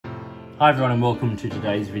Hi everyone and welcome to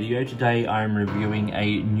today's video. Today I'm reviewing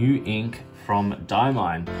a new ink from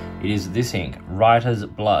Diamine. It is this ink, Writer's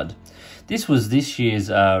Blood. This was this year's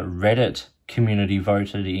Reddit community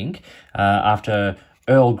voted ink after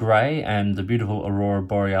Earl Grey and the beautiful Aurora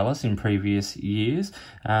Borealis in previous years.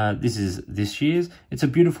 This is this year's. It's a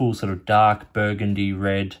beautiful sort of dark burgundy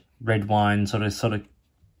red wine sort of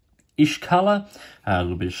ish colour. A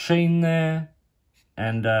little bit of sheen there.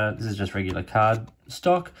 And this is just regular card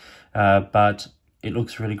stock, but it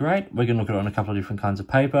looks really great. We're going to look at it on a couple of different kinds of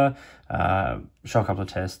paper, show a couple of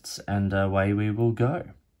tests, and away we will go.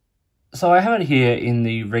 So I have it here in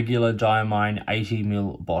the regular Diamine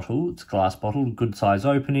 80ml bottle. It's a glass bottle, good size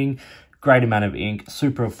opening, great amount of ink,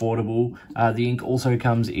 super affordable. The ink also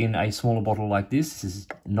comes in a smaller bottle like this. This is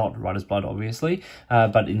not Writer's Blood, obviously,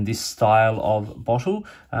 but in this style of bottle.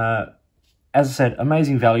 As I said,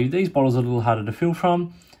 amazing value. These bottles are a little harder to fill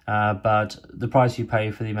from, but the price you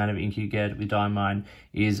pay for the amount of ink you get with Diamine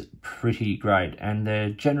is pretty great, and they're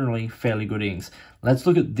generally fairly good inks. Let's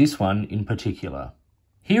look at this one in particular.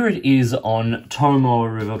 Here it is on Tomoe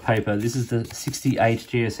River paper. This is the 68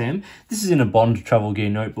 GSM. This is in a Bond Travel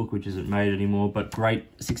Gear notebook, which isn't made anymore, but great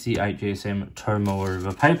 68 GSM Tomoe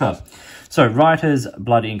River paper. So Writer's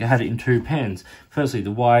Blood ink, I had it in two pens. Firstly,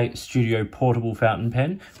 the Y Studio portable fountain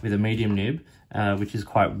pen with a medium nib, which is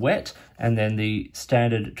quite wet, and then the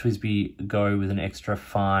standard TWSBI Go with an extra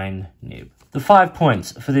fine nib. The 5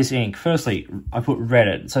 points for this ink. Firstly, I put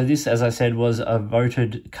Reddit. So this, as I said, was a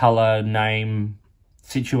voted colour name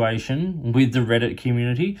situation with the Reddit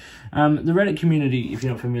community. The Reddit community, if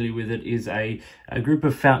you're not familiar with it, is a group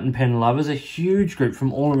of fountain pen lovers, a huge group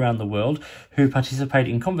from all around the world who participate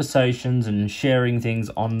in conversations and sharing things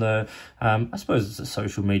on the, I suppose it's a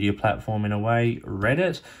social media platform in a way,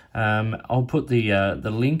 Reddit. I'll put the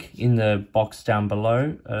link in the box down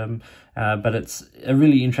below, but it's a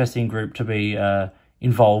really interesting group to be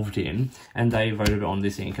involved in, and they voted on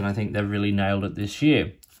this ink, and I think they've really nailed it this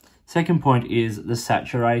year. Second point is the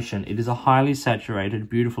saturation. It is a highly saturated,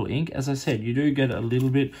 beautiful ink. As I said, you do get a little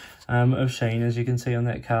bit of sheen, as you can see on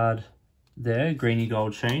that card there, greeny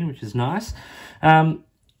gold sheen, which is nice. I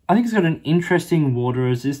think it's got an interesting water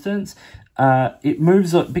resistance. It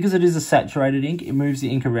moves, because it is a saturated ink, it moves the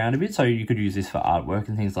ink around a bit, so you could use this for artwork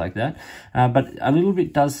and things like that. But a little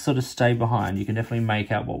bit does sort of stay behind. You can definitely make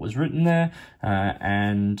out what was written there,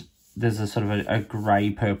 and there's a sort of a grey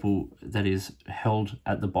purple that is held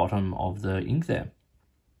at the bottom of the ink there.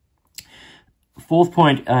 Fourth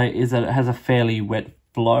point is that it has a fairly wet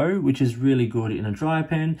flow, which is really good in a dry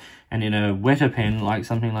pen, and in a wetter pen, like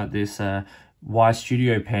something like this Y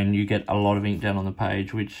Studio pen, you get a lot of ink down on the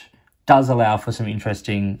page, which does allow for some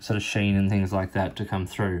interesting sort of sheen and things like that to come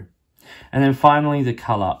through. And then finally, the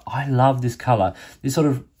colour. I love this colour. This sort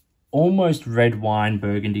of almost red wine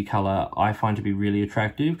burgundy colour I find to be really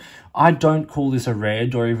attractive. I don't call this a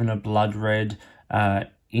red or even a blood red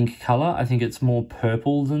ink colour. I think it's more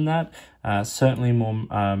purple than that, certainly more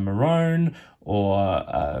maroon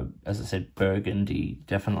or, as I said, burgundy,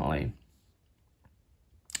 definitely.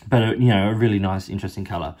 But, you know, a really nice, interesting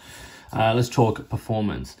colour. Let's talk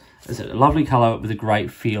performance. As I said, a lovely colour with a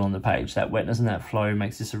great feel on the page. That wetness and that flow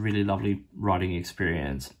makes this a really lovely writing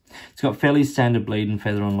experience. It's got fairly standard bleed and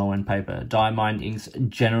feather on low-end paper. Diamine inks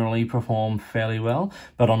generally perform fairly well,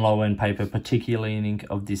 but on low-end paper, particularly in ink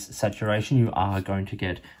of this saturation, you are going to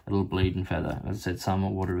get a little bleed and feather. As I said, some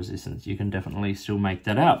water resistance. You can definitely still make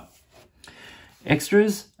that out.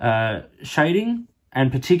 Extras, shading. And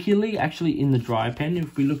particularly, actually, in the dry pen,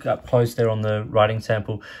 if we look up close there on the writing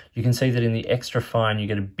sample, you can see that in the extra fine, you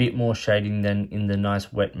get a bit more shading than in the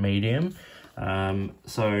nice wet medium.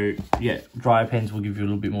 So, yeah, dry pens will give you a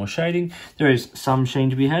little bit more shading. There is some sheen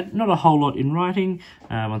to be had, not a whole lot in writing.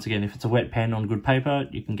 Once again, if it's a wet pen on good paper,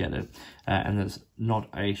 you can get it. And there's not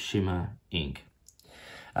a shimmer ink.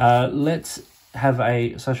 Let's have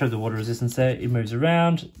so I showed the water resistance there. It moves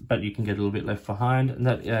around, but you can get a little bit left behind, and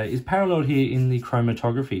that is paralleled here in the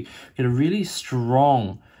chromatography. You get a really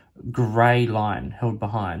strong grey line held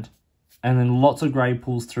behind, and then lots of grey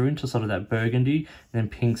pulls through into sort of that burgundy, and then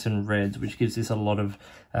pinks and reds, which gives this a lot of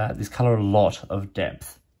this colour a lot of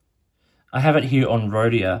depth. I have it here on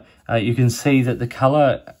Rhodia. You can see that the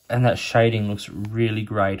colour and that shading looks really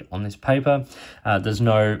great on this paper. There's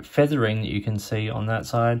no feathering that you can see on that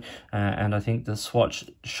side, and I think the swatch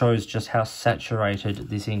shows just how saturated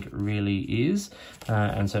this ink really is,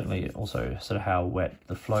 and certainly also sort of how wet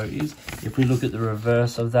the flow is. If we look at the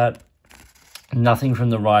reverse of that, nothing from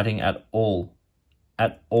the writing at all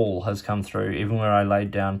has come through, even where I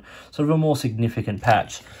laid down sort of a more significant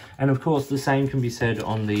patch. And of course, the same can be said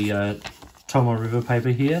on the Tomoe River paper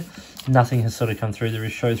here. Nothing has sort of come through. There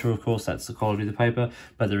is show through, of course, that's the quality of the paper,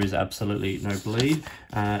 but there is absolutely no bleed,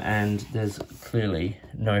 and there's clearly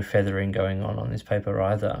no feathering going on this paper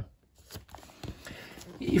either.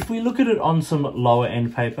 If we look at it on some lower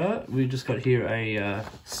end paper, we've just got here a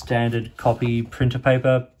standard copy printer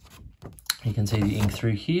paper. You can see the ink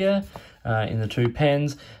through here in the two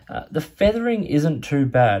pens. The feathering isn't too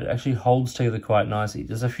bad. It actually holds together quite nicely.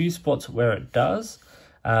 There's a few spots where it does,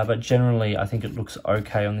 but generally I think it looks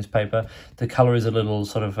okay on this paper. The color is a little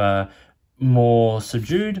sort of more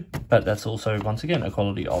subdued, but that's also, once again, a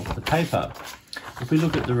quality of the paper. If we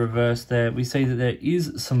look at the reverse there, we see that there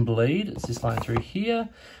is some bleed. It's this line through here.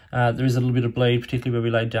 There is a little bit of bleed, particularly where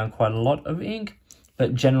we laid down quite a lot of ink,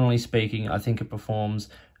 but generally speaking, I think it performs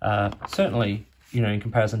certainly, you know, in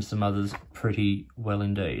comparison to some others, pretty well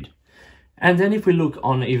indeed. And then if we look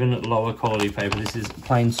on even lower quality paper, this is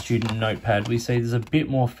plain student notepad, we see there's a bit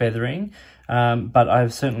more feathering, but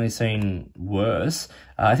I've certainly seen worse.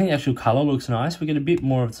 I think the actual colour looks nice. We get a bit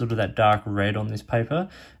more of sort of that dark red on this paper,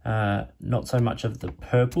 not so much of the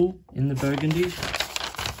purple in the burgundy.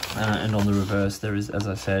 And on the reverse, there is, as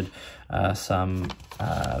I said, some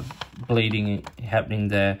bleeding happening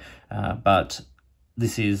there, but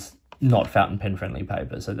this is not fountain pen friendly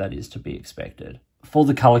paper, so that is to be expected. For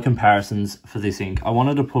the color comparisons for this ink, I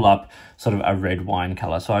wanted to pull up sort of a red wine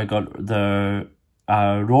color. So I got the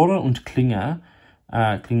Rohre und Klinger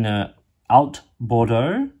Alt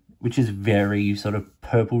Bordeaux, which is very sort of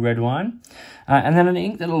purple red wine. And then an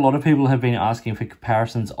ink that a lot of people have been asking for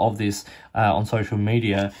comparisons of this on social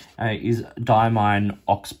media is Diamine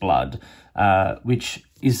Oxblood, which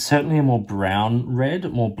is certainly a more brown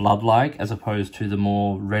red, more blood-like, as opposed to the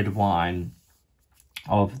more red wine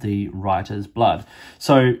of the writer's blood.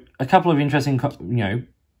 So a couple of interesting,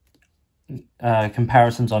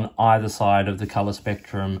 comparisons on either side of the color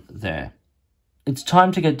spectrum there. It's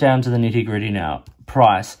time to get down to the nitty-gritty now.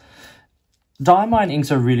 Price. Diamine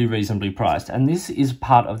inks are really reasonably priced, and this is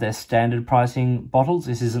part of their standard pricing bottles.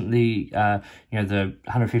 This isn't the, the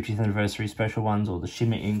 150th anniversary special ones or the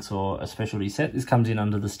shimmer inks or a specialty set. This comes in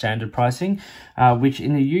under the standard pricing, which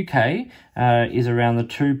in the UK is around the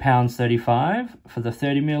 £2.35 for the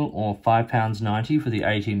 30ml or £5.90 for the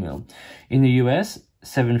 80ml. In the US,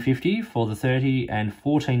 $7.50 for the 30 and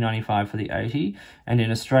 $14.95 for the 80. And in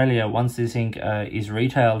Australia, once this ink is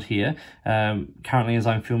retailed here, currently as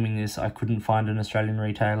I'm filming this, I couldn't find an Australian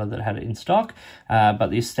retailer that had it in stock, but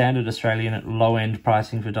the standard Australian low-end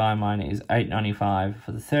pricing for Diamine is $8.95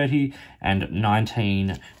 for the 30 and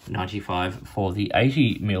 $19.95 for the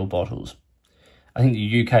 80ml bottles. I think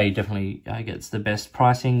the UK definitely gets the best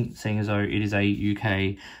pricing, seeing as though it is a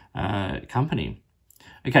UK company.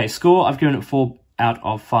 Okay, score, I've given it 4 out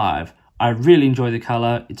of 5. I really enjoy the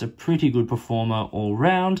colour. It's a pretty good performer all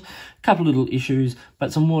round. A couple little issues,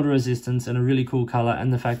 but some water resistance and a really cool colour,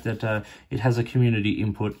 and the fact that it has a community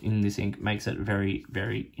input in this ink makes it very,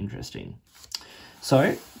 very interesting.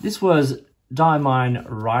 So this was Diamine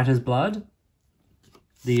Writer's Blood,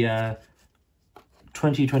 the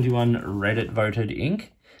 2021 Reddit voted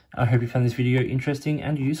ink. I hope you found this video interesting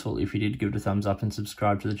and useful. If you did, give it a thumbs up and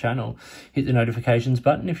subscribe to the channel. Hit the notifications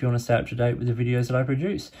button if you want to stay up to date with the videos that I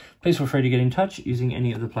produce. Please feel free to get in touch using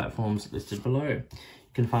any of the platforms listed below. You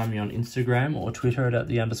can find me on Instagram or Twitter at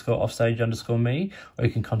 @the_offstage_me, or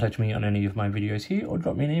you can contact me on any of my videos here or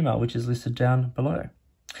drop me an email, which is listed down below.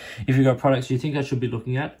 If you've got products you think I should be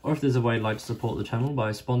looking at, or if there's a way you'd like to support the channel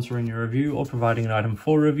by sponsoring a review or providing an item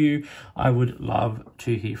for review, I would love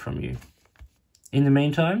to hear from you. In the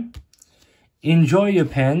meantime, enjoy your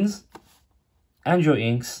pens and your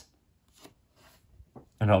inks,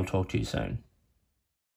 and I'll talk to you soon.